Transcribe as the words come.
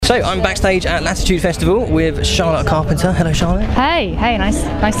So I'm backstage at Latitude Festival with Charlotte Carpenter. Hello, Charlotte. Hey, nice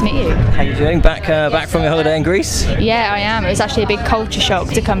to meet you. How you doing? Back from your holiday in Greece? Yeah, I am. It was actually a big culture shock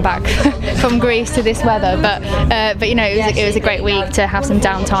to come back from Greece to this weather, but you know, it was a great week to have some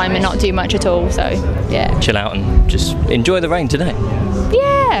downtime and not do much at all. So yeah, chill out and just enjoy the rain today.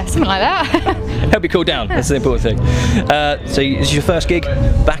 Yeah, something like that. Help you cool down. That's the important thing. So this is your first gig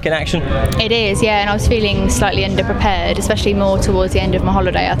back in action? It is, yeah, and I was feeling slightly underprepared, especially more towards the end of my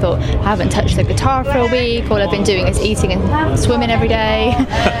holiday. I thought, I haven't touched the guitar for a week, all I've been doing is eating and swimming every day.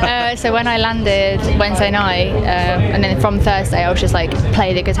 So when I landed Wednesday night, and then from Thursday I was just like,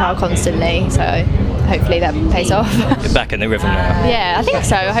 play the guitar constantly, so hopefully that pays off. You're back in the rhythm now. Yeah, I think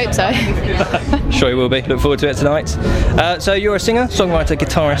so, I hope so. Sure you will be, look forward to it tonight. So you're a singer, songwriter,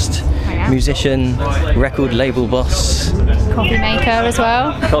 guitarist, musician, record label boss. Coffee maker as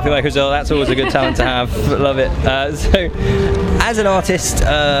well. Coffee maker as well, that's always a good talent to have, love it. So, as an artist,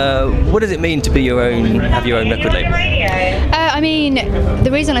 what does it mean to be have your own record label? I mean, the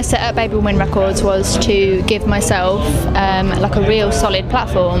reason I set up Baby Woman Records was to give myself like a real solid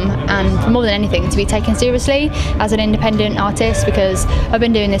platform, and more than anything to be taken seriously as an independent artist, because I've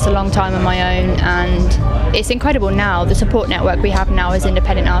been doing this a long time on my own, and it's incredible now. The support network we have now as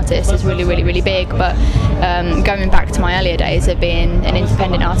independent artists is really, really, really big, but going back to my earlier days of being an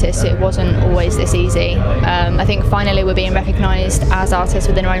independent artist, it wasn't always this easy. I think finally we're being recognised as artists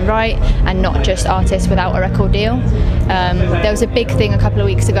within our own right and not just artists without a record deal. There was a big thing a couple of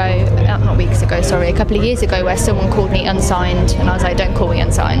years ago where someone called me unsigned, and I was like, don't call me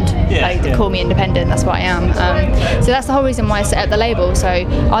unsigned, call me independent, that's what I am. So that's the whole reason why I set up the label, so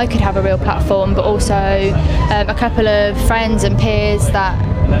I could have a real platform, but also a couple of friends and peers that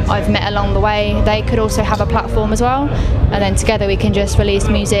I've met along the way, they could also have a platform as well, and then together we can just release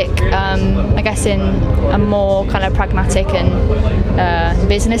music, I guess in a more kind of pragmatic and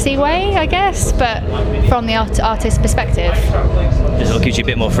businessy way, I guess, but from the artist perspective. It sort of gives you a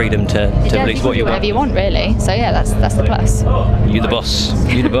bit more freedom to release what you want. Whatever you want, really. So yeah, that's the plus. You're the boss.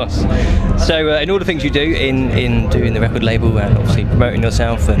 You're the boss. So in all the things you do in doing the record label and obviously promoting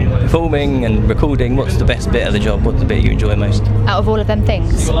yourself and performing and recording, what's the best bit of the job? What's the bit you enjoy most? Out of all of them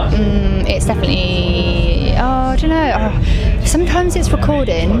things, it's definitely, I don't know. Sometimes it's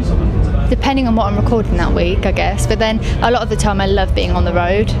recording, depending on what I'm recording that week, I guess. But then a lot of the time I love being on the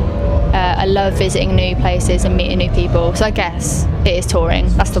road. I love visiting new places and meeting new people. So I guess it is touring.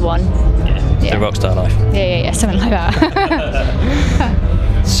 That's the one. Yeah. The rock star life. Yeah, something like that.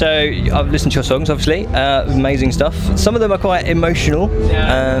 So I've listened to your songs, obviously, amazing stuff. Some of them are quite emotional.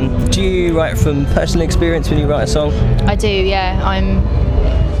 Do you write from personal experience when you write a song? I do, yeah. I'm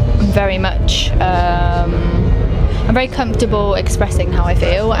very much. I'm very comfortable expressing how I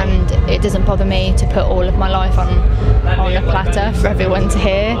feel, and it doesn't bother me to put all of my life on a platter for everyone to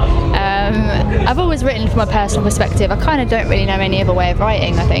hear. I've always written from a personal perspective. I kind of don't really know any other way of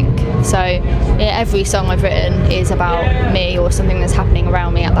writing, I think. So yeah, every song I've written is about me or something that's happening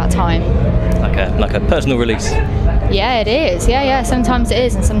around me at that time. Like a personal release. Yeah, it is. Yeah. Sometimes it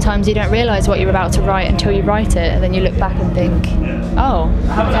is, and sometimes you don't realise what you're about to write until you write it, and then you look back and think, oh,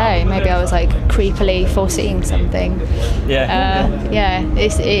 okay, maybe I was like creepily foreseeing something. Yeah.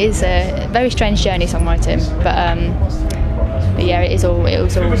 It is a very strange journey, songwriting, but yeah, it was all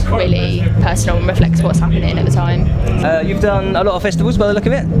really personal and reflects what's happening at the time. You've done a lot of festivals by the look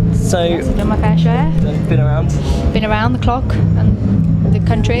of it, so yes, I've done my fair share. Been around the clock and the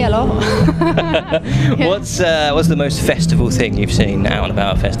country a lot. Yeah. What's the most festival thing you've seen out and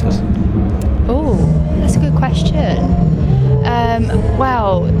about at festivals? Oh, that's a good question.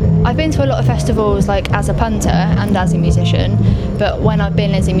 Well, I've been to a lot of festivals like as a punter and as a musician, but when I've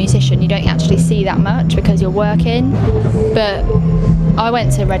been as a musician you don't actually see that much because you're working. But I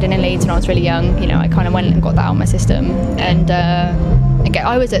went to Reading and Leeds when I was really young, you know, I kind of went and got that out of my system, and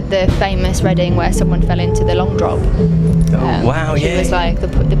I was at the famous Reading where someone fell into the long drop. Wow, yeah. It was like the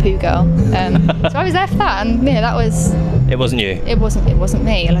poo girl. So I was there for that, and you know, that was... It wasn't you? It wasn't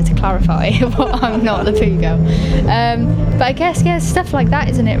me. I'd like to clarify. I'm not the poo girl. But I guess, yeah, stuff like that,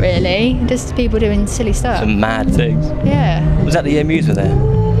 isn't it, really? Just people doing silly stuff. Some mad things. Yeah. Was that the year Muse were there?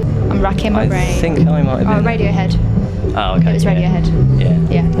 I'm racking my brain. I think I might have been. Radiohead. Oh, okay. It was Radiohead.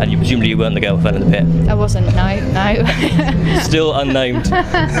 Yeah. And presumably you weren't the girl who fell in the pit? I wasn't, no. Still unnamed.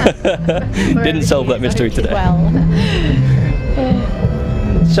 Didn't solve that mystery today. Well.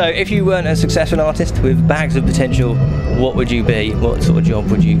 So if you weren't a successful artist with bags of potential, what would you be? What sort of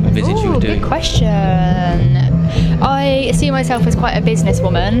job would you envisage you would do? Good question. I see myself as quite a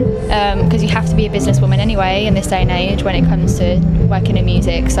businesswoman, because you have to be a businesswoman anyway in this day and age when it comes to working in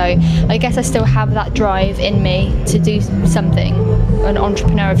music. So I guess I still have that drive in me to do something, an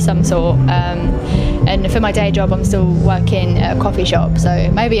entrepreneur of some sort. And for my day job, I'm still working at a coffee shop.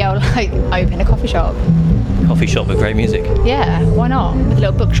 So maybe I'll open a coffee shop. Coffee shop with great music. Yeah, why not? With a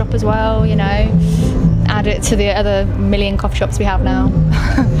little bookshop as well, add it to the other million coffee shops we have now.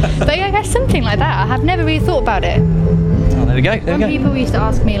 But yeah, I guess something like that. I have never really thought about it. Oh, there we go. When people used to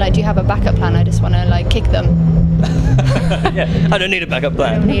ask me, do you have a backup plan? I just want to, kick them. Yeah, I don't need a backup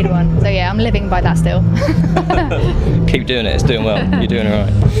plan. I don't need one. So yeah, I'm living by that still. Keep doing it. It's doing well. You're doing all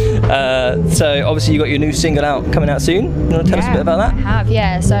right. So obviously you got your new single coming out soon. You want to tell us a bit about that? I have,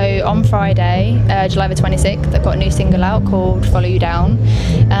 yeah. So on Friday, July the 26th, I've got a new single out called Follow You Down,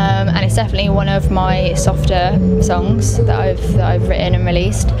 and it's definitely one of my softer songs that I've written and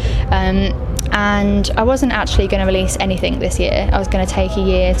released. And I wasn't actually going to release anything this year. I was going to take a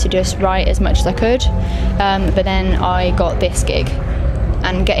year to just write as much as I could, but then I got this gig,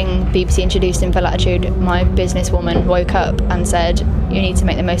 and getting BBC introduced in Full Attitude, my businesswoman woke up and said, you need to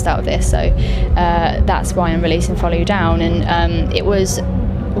make the most out of this. So that's why I'm releasing Follow You Down, and it was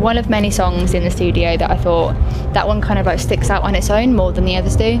one of many songs in the studio that I thought that one kind of sticks out on its own more than the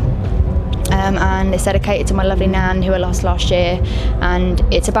others do. And it's dedicated to my lovely nan who I lost last year, and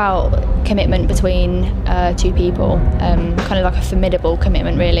it's about commitment between two people, kind of like a formidable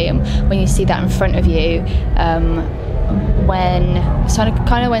commitment really. And when you see that in front of you,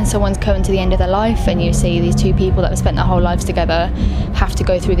 when someone's coming to the end of their life and you see these two people that have spent their whole lives together have to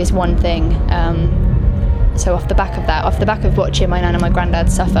go through this one thing. So off the back of watching my nan and my granddad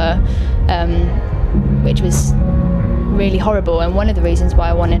suffer, which was really horrible, and one of the reasons why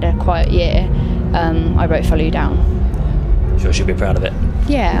I wanted a quiet year, I wrote Follow You Down. Sure, she'll be proud of it.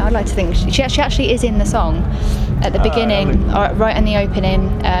 Yeah, I'd like to think she actually is in the song at the beginning, right in the opening.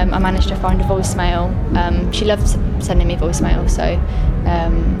 I managed to find a voicemail. She loves sending me voicemail, so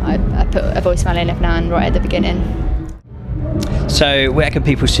I put a voicemail in of Nan right at the beginning. So where can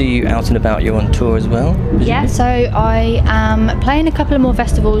people see you out and about? You're on tour as well? Yeah, so I am playing a couple of more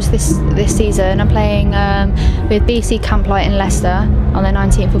festivals this season. I'm playing with BC Camplight in Leicester on the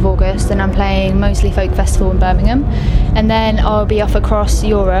 19th of August, and I'm playing Moseley Folk Festival in Birmingham. And then I'll be off across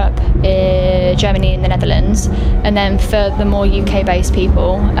Europe, Germany and the Netherlands. And then for the more UK-based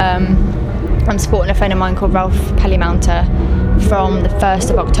people, I'm supporting a friend of mine called Ralph Pellimonta from the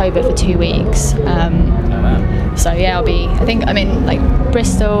 1st of October for 2 weeks. So yeah, I'm in like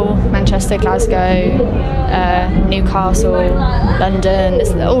Bristol, Manchester, Glasgow, Newcastle, London,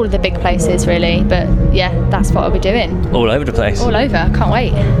 all of the big places really. But yeah, that's what I'll be doing. All over the place. All over, can't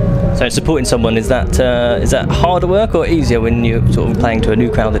wait. So supporting someone, is that harder work or easier when you're sort of playing to a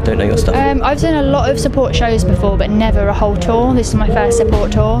new crowd that don't know your stuff? I've done a lot of support shows before, but never a whole tour. This is my first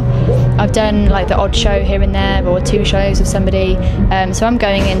support tour. I've done like the odd show here and there, or 2 shows with somebody. So I'm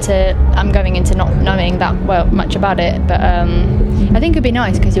going into not knowing that much about it, but I think it'd be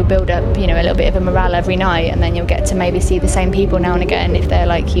nice because you'll build up, a little bit of a morale every night, and then you'll get to maybe see the same people now and again if they're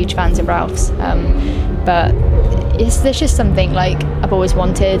like huge fans of Ralph's. But there's just something like I've always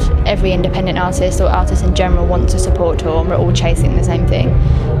wanted. Every independent artist or artist in general wants a support tour, and we're all chasing the same thing.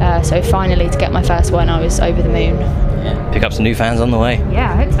 So finally, to get my first one, I was over the moon. Yeah. Pick up some new fans on the way.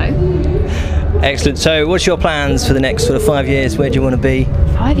 Yeah, I hope so. Excellent. So what's your plans for the next sort of 5 years? Where do you want to be?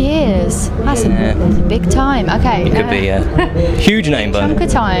 5 years? That's a big time. Okay. It could be a huge name, but... Chunk of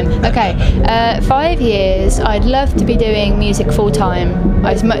time. Okay. 5 years, I'd love to be doing music full time.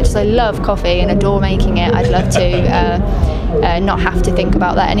 As much as I love coffee and adore making it, I'd love to not have to think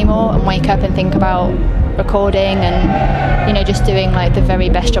about that anymore and wake up and think about recording and just doing like the very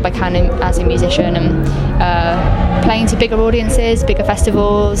best job I can as a musician, and playing to bigger audiences, bigger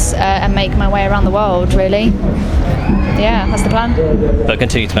festivals, and make my way around the world really. Yeah, that's the plan. But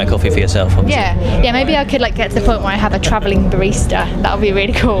continue to make coffee for yourself, obviously. Yeah, maybe I could like get to the point where I have a travelling barista. That would be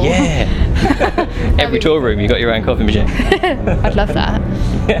really cool. Yeah. Every tour room you got your own coffee machine. I'd love that.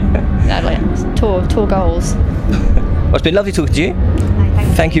 I'd like tour goals. Well, it's been lovely talking to you. Thank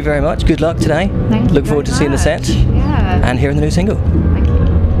you. Thank you very much. Good luck today. Thank you. Look forward to seeing the set and hearing the new single.